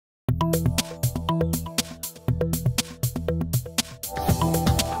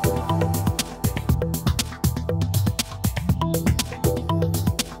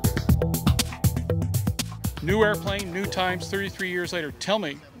New airplane, new times, 33 years later. Tell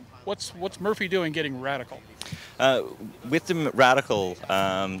me, what's Murphy doing getting radical? With the radical,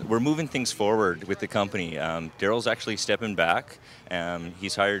 we're moving things forward with the company. Daryl's actually stepping back.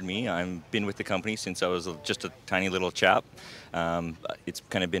 He's hired me. I've been with the company since I was just a tiny little chap. It's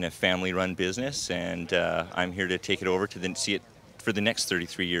kind of been a family-run business, and I'm here to take it over to see it for the next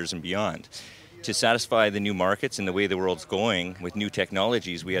 33 years and beyond. To satisfy the new markets and the way the world's going with new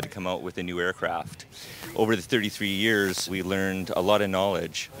technologies, we had to come out with a new aircraft. Over the 33 years, we learned a lot of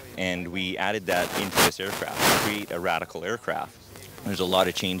knowledge, and we added that into this aircraft to create a radical aircraft. There's a lot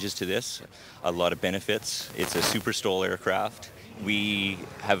of changes to this, a lot of benefits. It's a Super STOL aircraft. We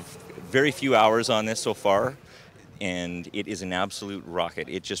have very few hours on this so far, and it is an absolute rocket.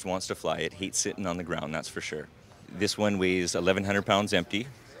 It just wants to fly. It hates sitting on the ground, that's for sure. This one weighs 1,100 pounds empty.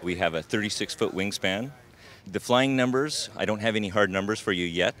 We have a 36-foot wingspan. The flying numbers, I don't have any hard numbers for you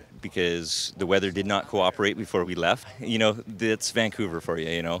yet because the weather did not cooperate before we left. You know, it's Vancouver for you,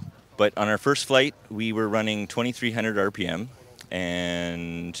 you know. But on our first flight, we were running 2,300 RPM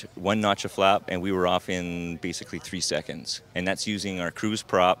and 1 notch of flap, and we were off in basically 3 seconds. And that's using our cruise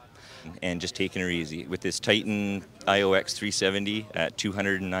prop and just taking her easy. With this Titan IOX-370 at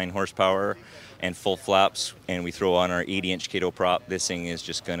 209 horsepower and full flaps, and we throw on our 80-inch Kato prop, this thing is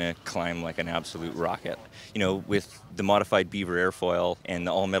just gonna climb like an absolute rocket. You know, with the modified Beaver airfoil and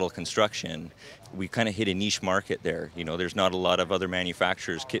the all-metal construction, we kind of hit a niche market there. You know, there's not a lot of other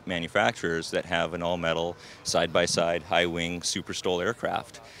manufacturers, kit manufacturers, that have an all-metal, side-by-side, high-wing, Super STOL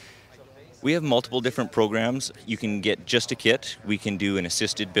aircraft. We have multiple different programs. You can get just a kit. We can do an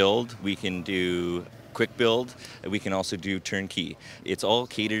assisted build. We can do quick build. We can also do turnkey. It's all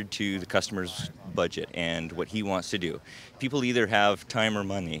catered to the customer's budget and what he wants to do. People either have time or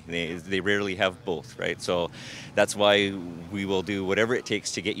money. They rarely have both, right? So that's why we will do whatever it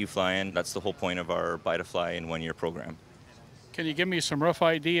takes to get you flying. That's the whole point of our Buy to Fly in 1 year program. Can you give me some rough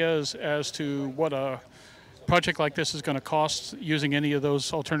ideas as to what a project like this is going to cost using any of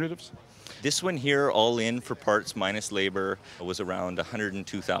those alternatives? This one here, all in for parts minus labor, was around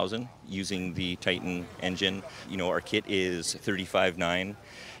 $102,000 using the Titan engine. You know, our kit is 35.9,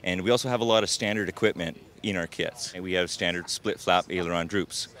 and we also have a lot of standard equipment in our kits. We have standard split flap aileron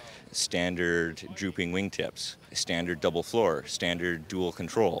droops, standard drooping wingtips, standard double floor, standard dual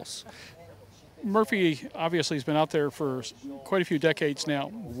controls. Murphy obviously has been out there for quite a few decades now.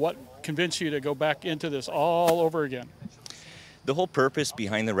 What convinced you to go back into this all over again? The whole purpose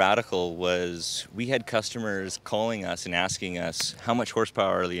behind the Radical was we had customers calling us and asking us, how much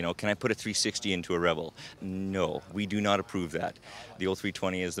horsepower, you know, can I put a 360 into a Rebel? No, we do not approve that. The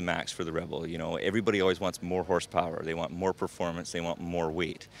 0320 is the max for the Rebel. You know, everybody always wants more horsepower. They want more performance. They want more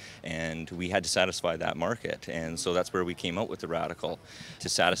weight. And we had to satisfy that market. And so that's where we came out with the Radical, to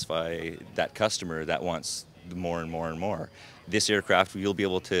satisfy that customer that wants more and more and more. This aircraft, you'll be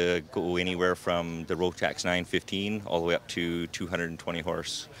able to go anywhere from the Rotax 915 all the way up to 220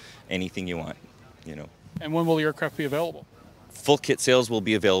 horse, anything you want, you know. And when will the aircraft be available? Full kit sales will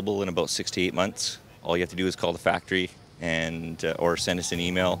be available in about 6 to 8 months. All you have to do is call the factory and or send us an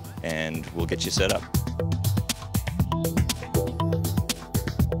email, and we'll get you set up.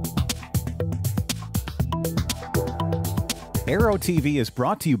 Aero-TV is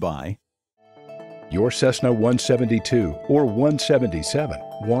brought to you by Your Cessna 172 or 177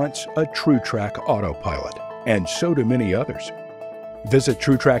 wants a TrueTrack autopilot, and so do many others. Visit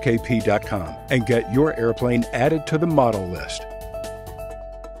TrueTrackAP.com and get your airplane added to the model list.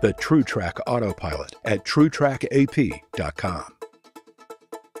 The TrueTrack autopilot at TrueTrackAP.com.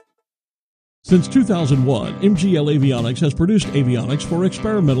 Since 2001, MGL Avionics has produced avionics for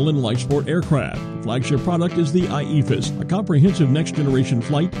experimental and light sport aircraft. The flagship product is the IEFIS, a comprehensive next-generation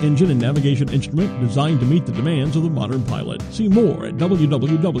flight, engine, and navigation instrument designed to meet the demands of the modern pilot. See more at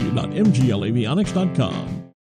www.mglavionics.com.